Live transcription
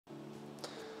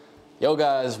Yo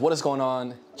guys, what is going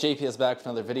on? JPS back with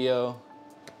another video.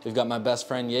 We've got my best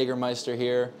friend Jägermeister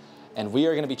here, and we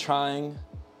are gonna be trying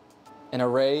an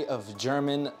array of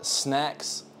German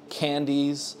snacks,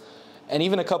 candies, and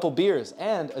even a couple beers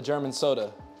and a German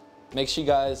soda. Make sure you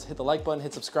guys hit the like button,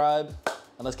 hit subscribe,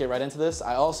 and let's get right into this.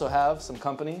 I also have some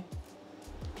company.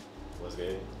 What's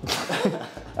good?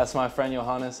 That's my friend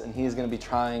Johannes, and he's gonna be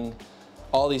trying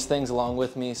all these things along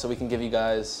with me so we can give you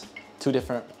guys two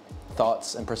different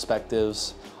thoughts and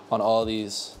perspectives on all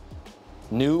these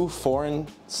new foreign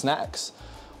snacks.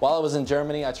 While I was in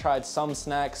Germany, I tried some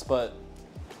snacks, but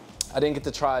I didn't get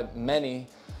to try many,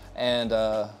 and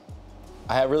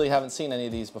I really haven't seen any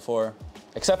of these before,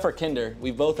 except for Kinder.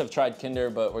 We both have tried Kinder,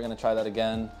 but we're gonna try that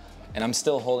again. And I'm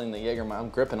still holding the Jägermeister. I'm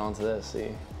gripping onto this, see?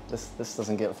 This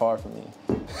doesn't get far from me.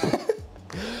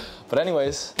 But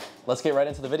anyways, let's get right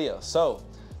into the video. So,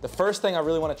 the first thing I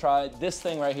really wanna try, this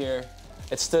thing right here,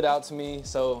 it stood out to me.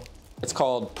 So, it's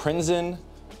called Prinzen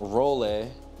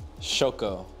Rolle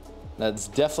Schoko. That's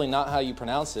definitely not how you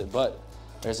pronounce it, but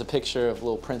there's a picture of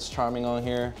little Prince Charming on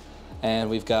here, and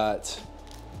we've got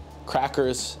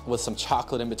crackers with some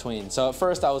chocolate in between. So at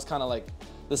first I was kind of like,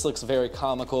 this looks very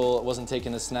comical. I wasn't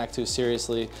taking this snack too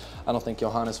seriously. I don't think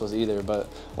Johannes was either, but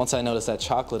once I noticed that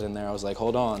chocolate in there, I was like,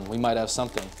 hold on, we might have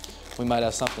something. We might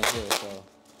have something here, so.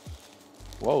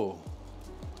 Whoa.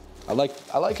 I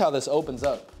like how this opens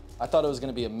up. I thought it was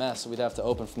gonna be a mess, so we'd have to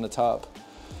open from the top.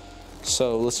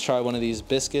 So let's try one of these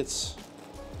biscuits.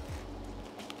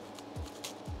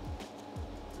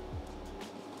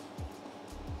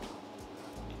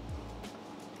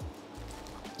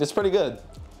 It's pretty good.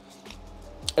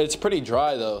 It's pretty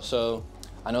dry though, so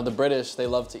I know the British, they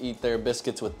love to eat their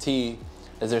biscuits with tea.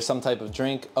 Is there some type of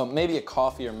drink? Oh, maybe a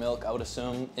coffee or milk, I would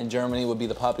assume in Germany would be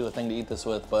the popular thing to eat this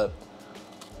with, but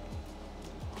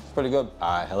it's pretty good.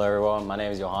 All right, hello everyone. My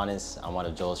name is Johannes. I'm one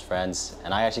of Joel's friends,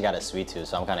 and I actually got a sweet tooth,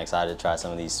 so I'm kind of excited to try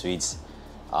some of these sweets.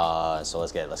 So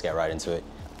let's get right into it.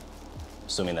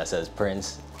 Assuming that says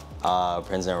Prince,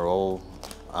 Prinzen Roll.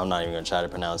 I'm not even gonna try to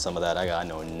pronounce some of that. I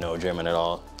know no German at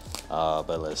all.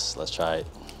 But let's try it.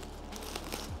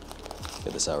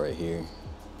 Get this out right here.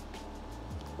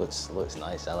 Looks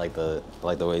nice. I like the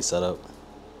way it's set up.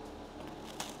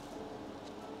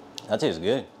 That tastes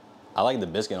good. I like the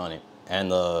biscuit on it,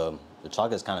 and the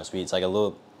chocolate's kind of sweet. It's like a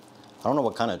little, I don't know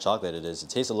what kind of chocolate it is. It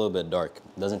tastes a little bit dark.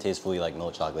 It doesn't taste fully like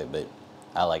milk chocolate, but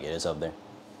I like it. It's up there.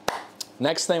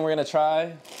 Next thing we're gonna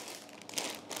try,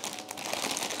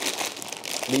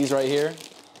 these right here.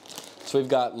 So we've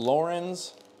got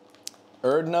Lauren's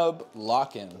Erdnub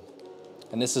Lock-In.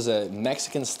 And this is a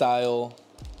Mexican style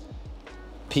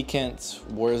piquant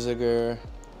Wurziger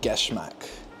Geschmack.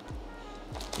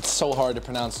 It's so hard to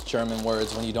pronounce German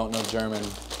words when you don't know German.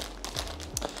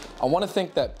 I want to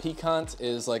think that piquant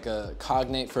is like a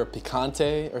cognate for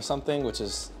picante or something, which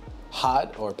is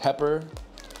hot or pepper.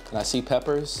 And I see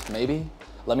peppers, maybe.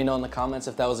 Let me know in the comments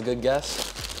if that was a good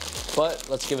guess. But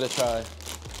let's give it a try.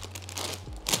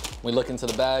 We look into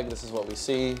the bag, this is what we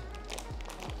see.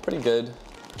 Pretty good.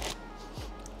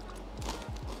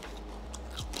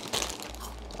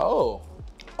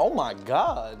 Oh my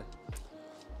God.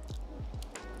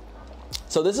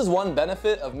 So this is one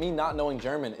benefit of me not knowing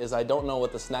German, is I don't know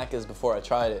what the snack is before I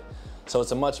tried it. So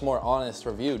it's a much more honest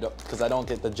review because I don't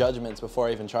get the judgments before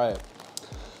I even try it.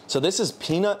 So this is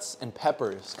peanuts and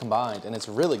peppers combined, and it's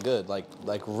really good, like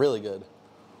really good.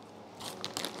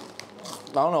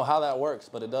 I don't know how that works,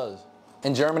 but it does.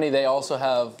 In Germany, they also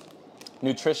have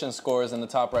nutrition scores in the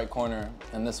top right corner,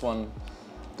 and this one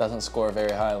doesn't score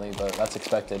very highly, but that's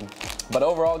expected. But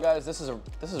overall, guys, this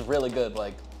is really good.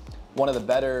 Like one of the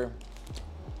better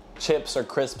chips or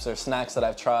crisps or snacks that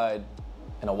I've tried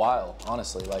in a while,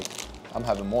 honestly. Like I'm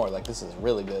having more, like this is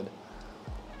really good.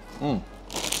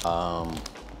 I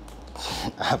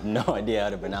have no idea how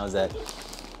to pronounce that.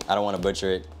 I don't want to butcher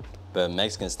it, but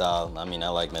Mexican style, I mean, I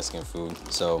like Mexican food,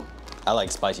 so I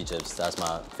like spicy chips. That's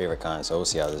my favorite kind, so we'll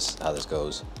see how this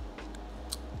goes.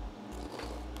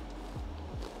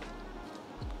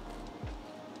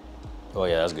 Oh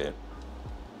yeah, that's good.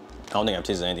 I don't think I've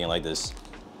tasted anything like this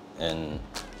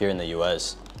here in the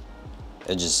US.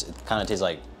 It kind of tastes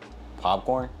like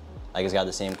popcorn. Like it's got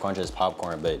the same crunch as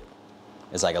popcorn, but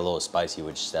it's like a little spicy,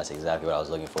 which that's exactly what I was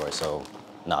looking for. So,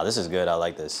 nah, this is good. I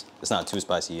like this. It's not too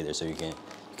spicy either, so you can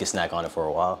snack on it for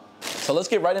a while. So let's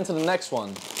get right into the next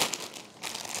one.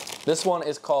 This one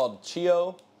is called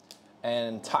Chio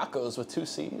and tacos with 2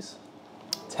 C's.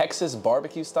 Texas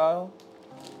barbecue style.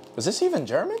 Was this even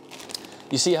German?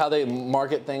 You see how they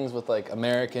market things with like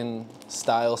American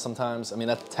style sometimes? I mean,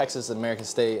 that's Texas, American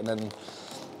state, and then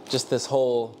just this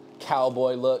whole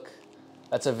cowboy look.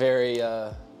 That's a very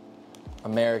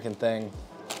American thing.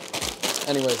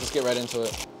 Anyways, let's get right into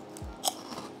it.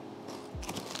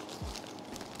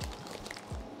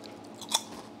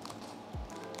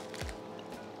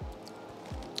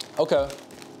 Okay,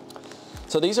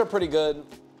 so these are pretty good.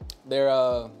 They're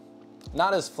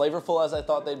not as flavorful as I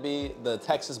thought they'd be. The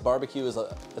Texas barbecue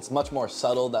it's much more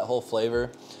subtle, that whole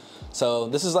flavor. So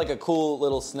this is like a cool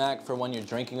little snack for when you're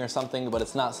drinking or something, but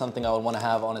it's not something I would want to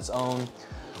have on its own.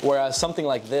 Whereas something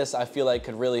like this, I feel like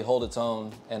could really hold its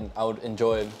own and I would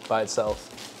enjoy it by itself.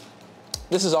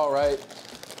 This is all right.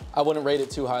 I wouldn't rate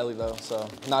it too highly though, so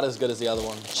not as good as the other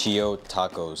one. Chio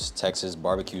tacos, Texas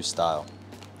barbecue style.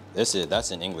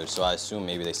 That's in English, so I assume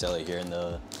maybe they sell it here in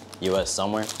the US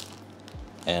somewhere.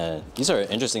 And these are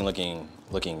interesting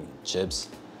looking chips,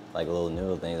 like little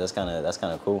noodle things. That's kind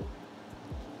of cool.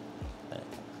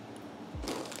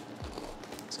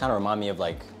 It's kind of remind me of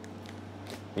like,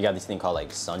 we got this thing called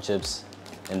like Sun Chips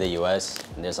in the US,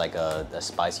 and there's like a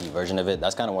spicy version of it.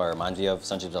 That's kind of what it reminds me of.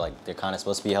 Sun Chips are like, they're kind of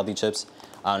supposed to be healthy chips.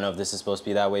 I don't know if this is supposed to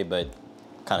be that way, but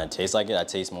kind of tastes like it. I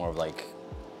taste more of like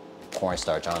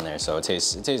cornstarch on there, so it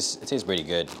tastes pretty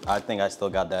good. I think I still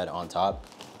got that on top,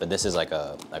 but this is like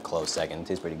a close second. It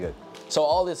tastes pretty good. So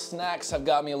all these snacks have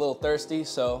got me a little thirsty,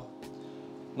 so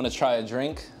I'm gonna try a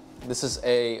drink. This is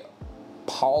a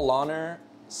Paulaner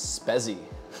Spezi.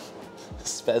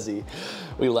 Spezi.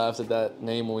 We laughed at that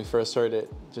name when we first heard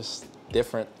it. Just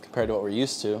different compared to what we're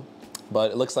used to.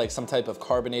 But it looks like some type of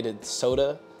carbonated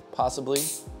soda, possibly.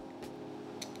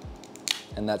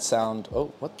 And that sound,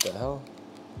 oh, what the hell?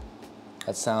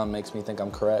 That sound makes me think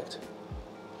I'm correct.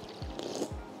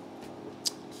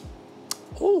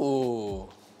 Ooh.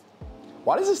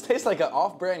 Why does this taste like an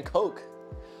off-brand Coke?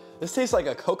 This tastes like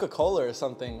a Coca-Cola or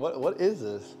something. What is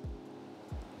this?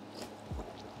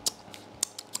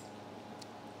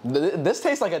 This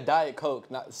tastes like a Diet Coke.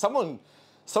 Someone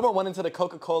went into the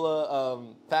Coca-Cola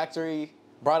factory,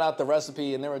 brought out the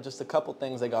recipe, and there were just a couple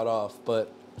things they got off.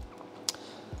 But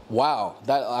wow,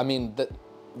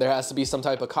 there has to be some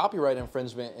type of copyright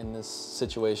infringement in this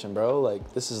situation, bro.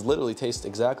 Like, this is literally tastes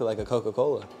exactly like a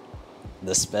Coca-Cola.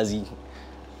 The Spezi,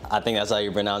 I think that's how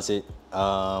you pronounce it.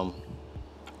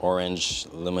 Orange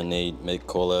lemonade mid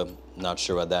cola. Not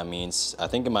sure what that means. I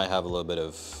think it might have a little bit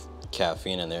of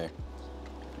caffeine in there.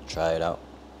 Try it out.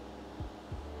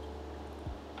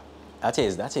 That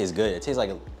tastes good. It tastes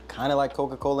like kind of like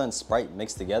Coca-Cola and Sprite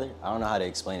mixed together. I don't know how to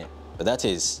explain it, but that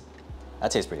tastes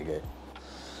pretty good.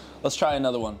 Let's try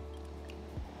another one.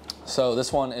 So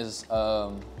this one is,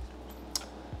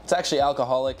 it's actually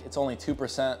alcoholic. It's only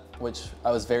 2%, which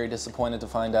I was very disappointed to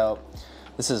find out.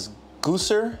 This is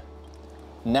Gooser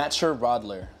Natur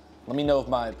Rodler. Let me know if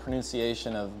my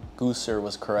pronunciation of Gooser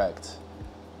was correct.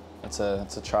 It's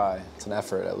a try. It's an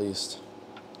effort, at least.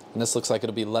 And this looks like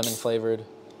it'll be lemon flavored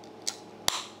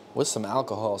with some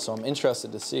alcohol, so I'm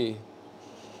interested to see.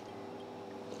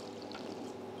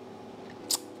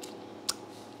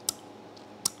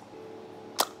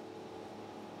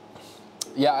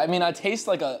 Yeah, I mean, I taste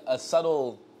like a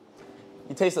subtle,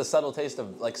 you taste a subtle taste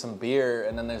of like some beer,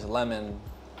 and then there's lemon.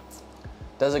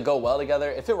 Does it go well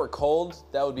together? If it were cold,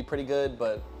 that would be pretty good,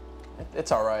 but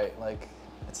it's all right. Like,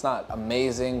 it's not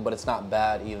amazing, but it's not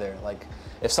bad either. Like,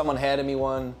 if someone handed me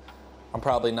one, I'm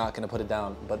probably not gonna put it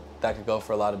down, but that could go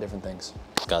for a lot of different things.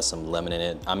 It's got some lemon in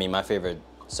it. I mean, my favorite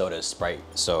soda is Sprite,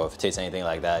 so if it tastes anything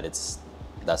like that,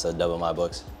 that's a double in my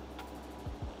books.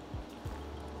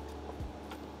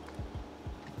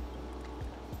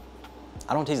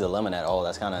 I don't taste the lemon at all.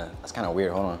 That's kind of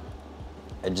weird. Hold on.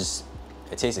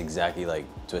 It tastes exactly like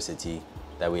Twisted Tea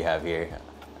that we have here.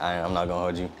 I'm not gonna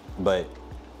hold you, but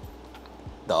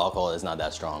the alcohol is not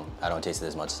that strong. I don't taste it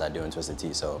as much as I do in Twisted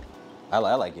Tea, so I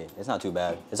like it. It's not too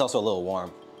bad. It's also a little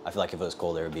warm. I feel like if it was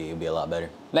colder, it'd be a lot better.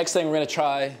 Next thing we're gonna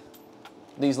try,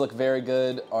 these look very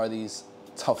good, are these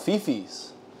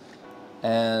toffifees.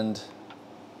 And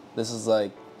this is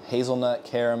like hazelnut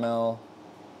caramel,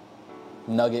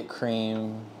 nugget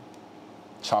cream,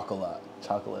 chocolate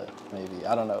maybe.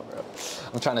 I don't know, bro.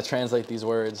 I'm trying to translate these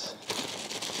words.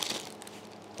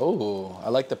 Oh, I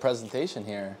like the presentation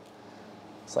here.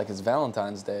 It's like it's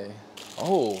Valentine's Day.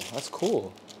 Oh, that's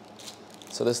cool.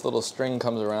 So this little string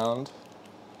comes around,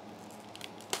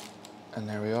 and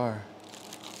there we are.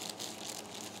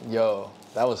 Yo,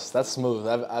 that's smooth.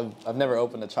 I've never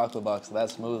opened a chocolate box that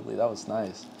smoothly. That was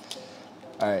nice.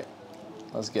 All right,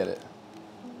 let's get it.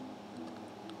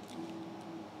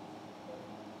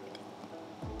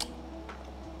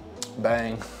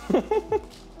 Bang.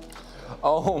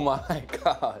 Oh my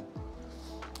God.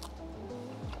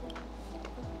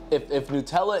 If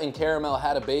Nutella and caramel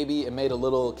had a baby and made a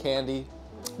little candy,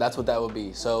 that's what that would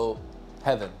be. So,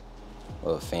 heaven.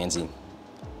 Oh, fancy.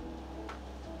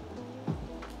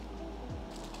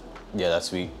 Yeah, that's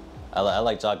sweet. I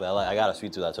like chocolate. I got a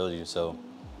sweet tooth, I told you, so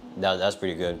that's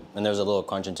pretty good. And there's a little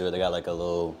crunch into it. They got like a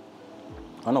little,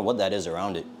 I don't know what that is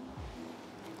around it,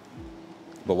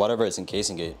 but whatever it's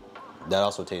encasing it, that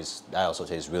also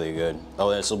tastes really good. Oh,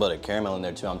 there's a little bit of caramel in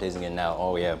there too. I'm tasting it now.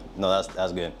 Oh yeah, no,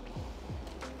 that's good.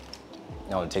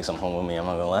 I want to take some home with me. I'm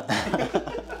not gonna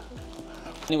lie.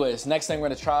 Anyways, next thing we're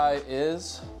gonna try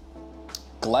is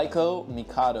Glyco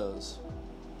Mikados,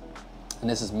 and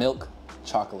this is milk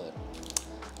chocolate.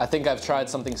 I think I've tried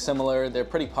something similar. They're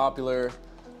pretty popular,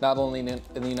 not only in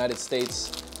the United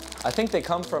States. I think they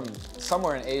come from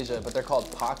somewhere in Asia, but they're called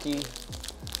Pocky.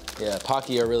 Yeah,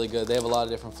 Pocky are really good. They have a lot of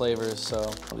different flavors,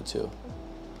 so I'll do two.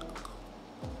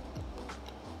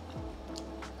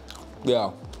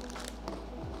 Yeah.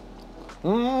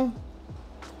 So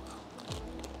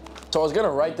I was gonna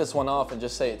write this one off and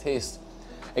just say it tastes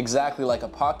exactly like a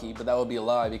Pocky, but that would be a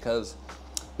lie because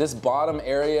this bottom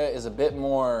area is a bit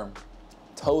more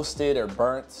toasted or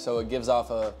burnt, so it gives off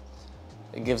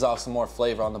some more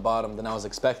flavor on the bottom than I was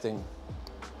expecting.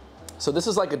 So this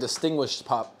is like a distinguished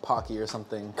Pocky or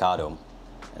something. Cado,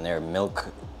 and they're milk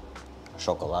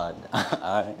chocolate.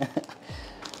 All right.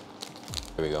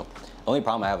 Here we go. The only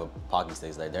problem I have with Pocky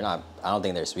sticks, like I don't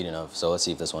think they're sweet enough. So let's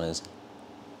see if this one is.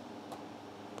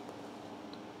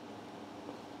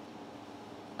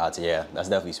 Yeah, that's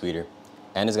definitely sweeter.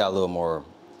 And it's got a little more,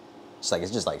 it's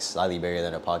just like slightly bigger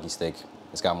than a Pocky stick.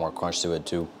 It's got more crunch to it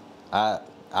too.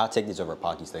 I'll take these over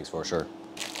Pocky sticks for sure.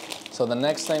 So the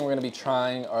next thing we're gonna be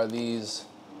trying are these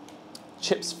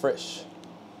Chips Frisch.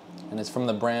 And it's from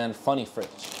the brand Funny Frisch.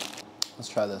 Let's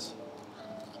try this.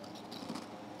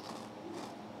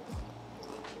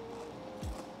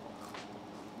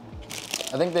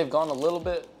 I think they've gone a little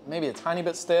bit, maybe a tiny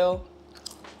bit stale.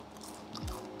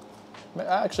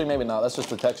 Actually, maybe not, that's just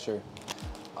the texture.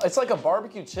 It's like a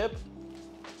barbecue chip,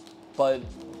 but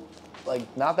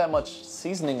like not that much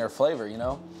seasoning or flavor, you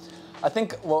know? I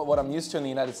think what I'm used to in the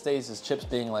United States is chips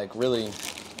being like really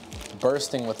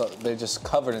bursting with, they're just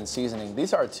covered in seasoning.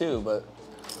 These are too, but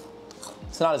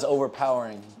it's not as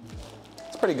overpowering.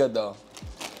 It's pretty good though.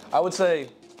 I would say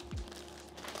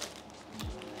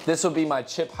this would be my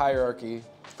chip hierarchy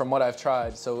from what I've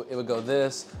tried. So it would go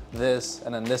this, this,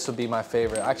 and then this would be my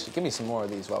favorite. Actually, give me some more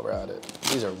of these while we're at it.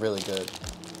 These are really good.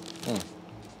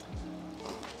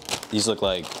 These look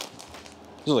like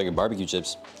barbecue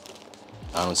chips.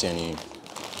 I don't see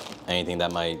anything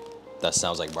that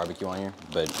sounds like barbecue on here,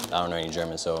 but I don't know any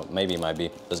German, so maybe it might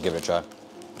be. Let's give it a try.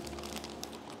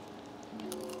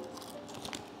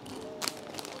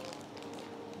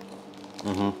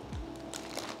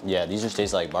 Yeah, these just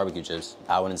taste like barbecue chips.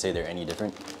 I wouldn't say they're any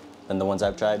different than the ones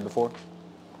I've tried before,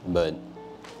 but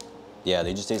yeah,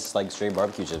 they just taste like straight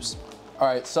barbecue chips. All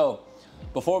right, so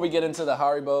before we get into the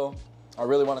Haribo, I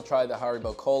really want to try the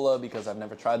Haribo Cola because I've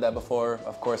never tried that before.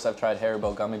 Of course, I've tried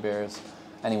Haribo gummy bears.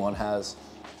 Anyone has.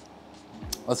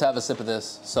 Let's have a sip of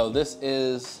this. So this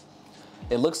is,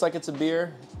 it looks like it's a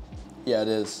beer. Yeah, it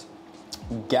is.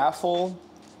 Gaffel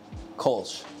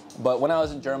Kolsch. But when I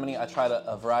was in Germany, I tried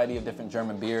a variety of different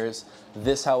German beers.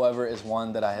 This, however, is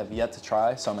one that I have yet to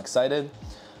try, so I'm excited.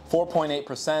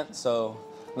 4.8%, so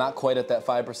not quite at that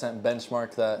 5%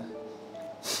 benchmark that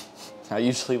I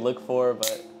usually look for,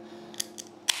 but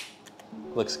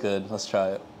looks good. Let's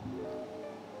try it.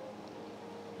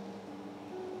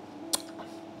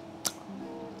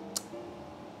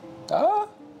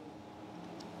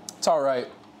 It's all right.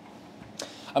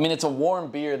 I mean, it's a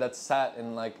warm beer that's sat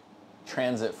in like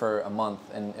transit for a month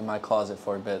in my closet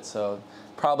for a bit, so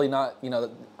probably not, you know,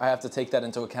 I have to take that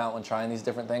into account when trying these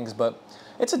different things, but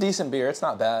it's a decent beer. It's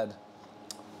not bad.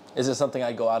 Is it something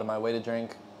I'd go out of my way to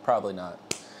drink? Probably not,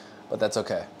 but that's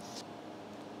okay.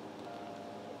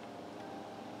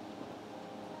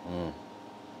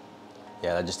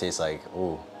 Yeah, that just tastes like,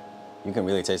 ooh, you can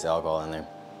really taste the alcohol in there.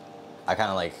 I kind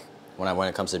of like, when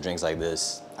it comes to drinks like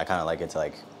this, I kind of like it to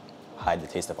like hide the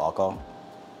taste of alcohol,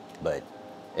 but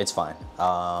it's fine.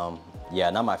 Yeah,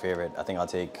 not my favorite. I think I'll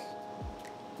take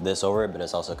this over it, but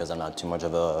it's also because I'm not too much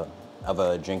of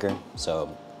a drinker, so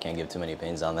can't give too many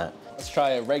opinions on that. Let's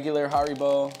try a regular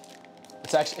Haribo.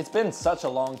 It's been such a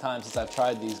long time since I've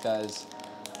tried these guys.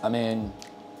 I mean,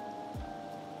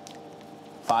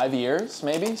 5 years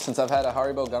maybe since I've had a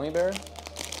Haribo gummy bear.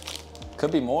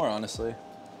 Could be more, honestly.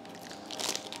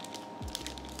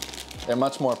 They're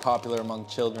much more popular among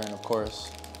children, of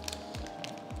course.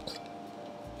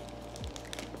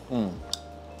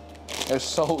 They're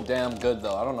so damn good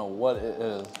though. I don't know what it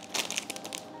is.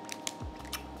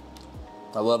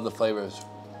 I love the flavors.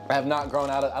 I have not grown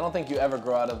out of, I don't think you ever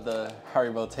grow out of the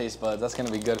Haribo taste buds. That's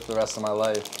gonna be good for the rest of my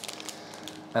life.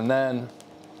 And then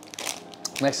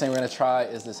Next thing we're gonna try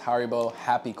is this Haribo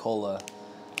Happy Cola.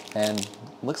 And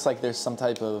looks like there's some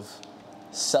type of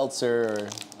seltzer or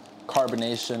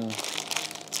carbonation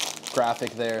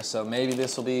graphic there. So maybe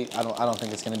this will be, I don't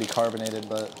think it's gonna be carbonated,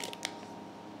 but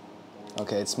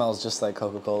okay, it smells just like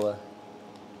Coca-Cola.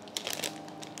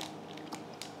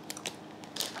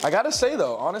 I gotta say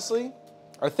though, honestly,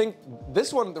 I think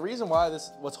this one, the reason why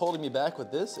what's holding me back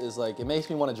with this is like, it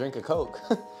makes me want to drink a Coke.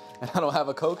 And I don't have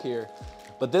a Coke here.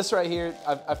 But this right here,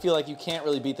 I feel like you can't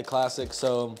really beat the classic.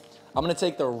 So I'm gonna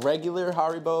take the regular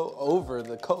Haribo over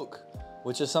the Coke,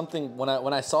 which is something, when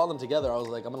I saw them together, I was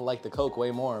like, I'm gonna like the Coke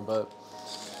way more, but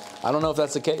I don't know if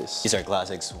that's the case. These are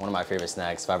classics, one of my favorite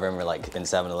snacks. If I've ever like in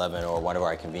 7-Eleven or one of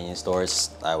our convenience stores,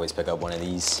 I always pick up one of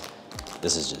these.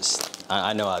 This is just,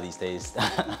 I know how these taste.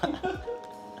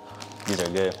 These are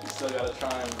good. You still gotta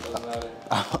try them, doesn't matter.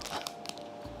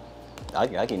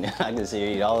 I can see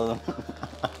you eat all of them.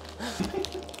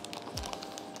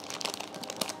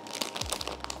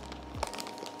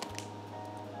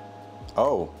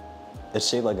 Oh, it's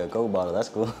shaped like a Coke bottle. That's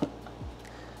cool.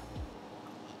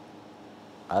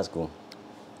 That's cool.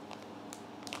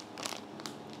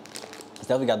 It's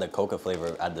definitely got the Coca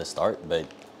flavor at the start, but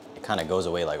it kind of goes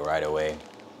away like right away.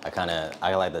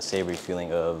 I like the savory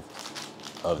feeling of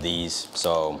these.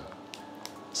 So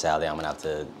sadly, I'm gonna have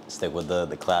to stick with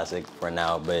the classic for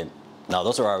now. But no,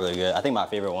 those are all really good. I think my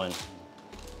favorite one.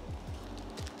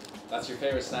 That's your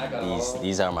favorite snack out of all of them?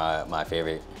 These are my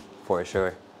favorite for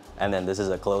sure. And then this is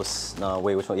a close, no,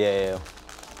 wait, which one? Yeah.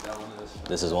 That one is.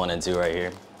 This is 1 and 2 right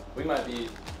here. We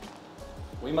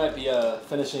might be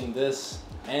finishing this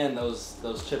and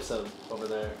those chips over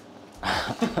there.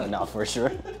 No, for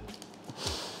sure.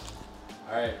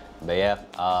 All right. But yeah,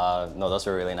 no, those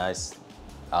were really nice.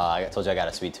 I told you I got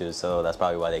a sweet tooth, so that's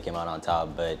probably why they came out on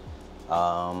top. But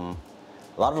a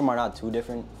lot of them are not too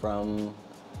different from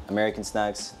American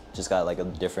snacks. Just got like a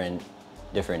different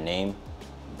name,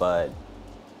 but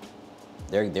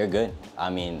they're good. I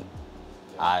mean,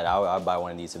 I'd buy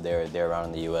one of these if they're around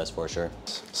in the U.S. for sure.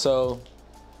 So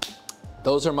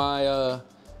those are my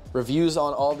reviews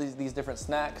on all these different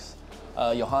snacks.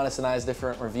 Johannes and I's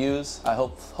different reviews.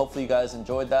 Hopefully you guys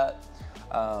enjoyed that.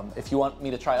 If you want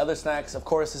me to try other snacks, of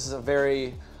course, this is a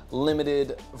very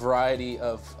limited variety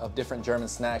of different German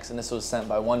snacks, and this was sent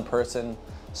by one person,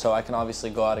 so I can obviously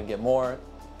go out and get more.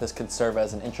 This could serve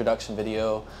as an introduction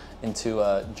video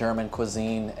into German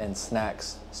cuisine and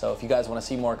snacks. So if you guys want to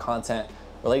see more content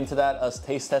relating to that, us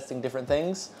taste testing different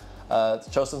things,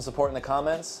 show some support in the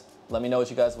comments. Let me know what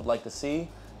you guys would like to see.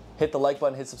 Hit the like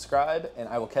button, hit subscribe, and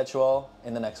I will catch you all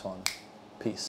in the next one. Peace.